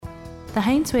The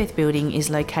Hainsworth Building is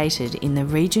located in the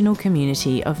regional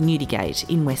community of Newdigate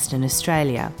in Western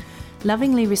Australia.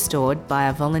 Lovingly restored by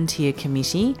a volunteer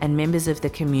committee and members of the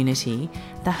community,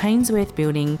 the Hainsworth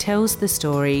Building tells the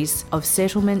stories of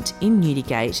settlement in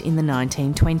Newdigate in the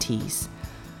 1920s.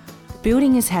 The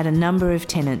building has had a number of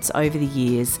tenants over the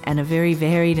years and a very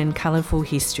varied and colourful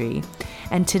history.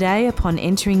 And today, upon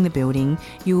entering the building,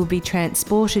 you will be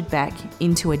transported back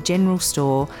into a general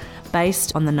store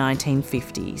based on the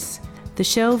 1950s. The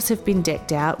shelves have been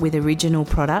decked out with original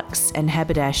products and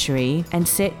haberdashery and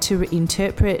set to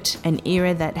interpret an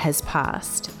era that has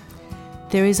passed.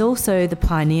 There is also the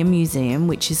Pioneer Museum,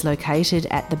 which is located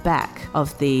at the back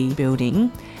of the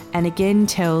building and again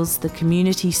tells the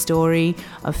community story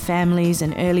of families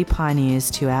and early pioneers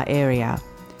to our area.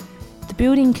 The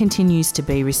building continues to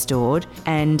be restored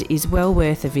and is well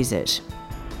worth a visit.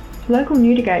 Local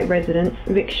Newdigate resident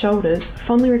Vic Shoulders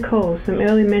fondly recalls some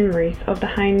early memories of the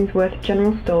Hainsworth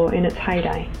General Store in its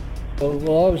heyday.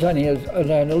 Well, I was only a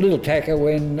little tacker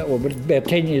when, about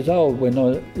 10 years old, when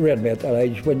around about that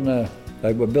age, when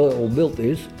they were built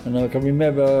this, and I can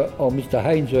remember Mr.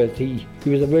 Hainsworth. He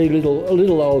was a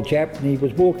little old chap, and he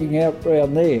was walking out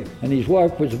around there, and his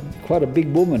wife was quite a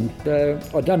big woman.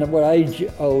 I don't know what age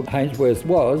old Hainsworth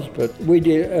was, but we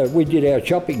did our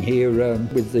shopping here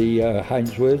with the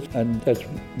Hainsworths, and that's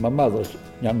my mother's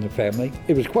younger family.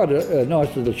 It was quite a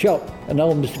nice little shop, and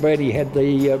old Mr. Brady had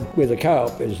where the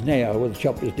co-op is now, where the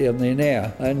shop is down there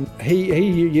now, and he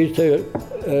used to.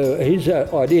 His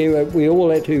idea, we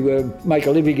all had to make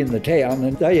a living in the town,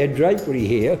 and they had drapery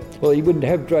here. Well, he wouldn't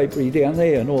have drapery down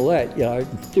there and all that,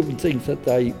 different things that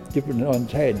different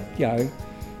ones had,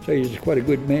 So he was quite a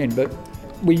good man, but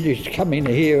we used to come in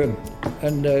here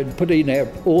and put in our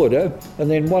order and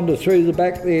then wander through the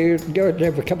back there and go and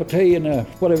have a cup of tea and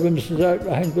whatever Mrs.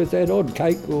 Hainsworth had on,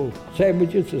 cake or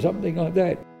sandwiches or something like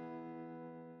that.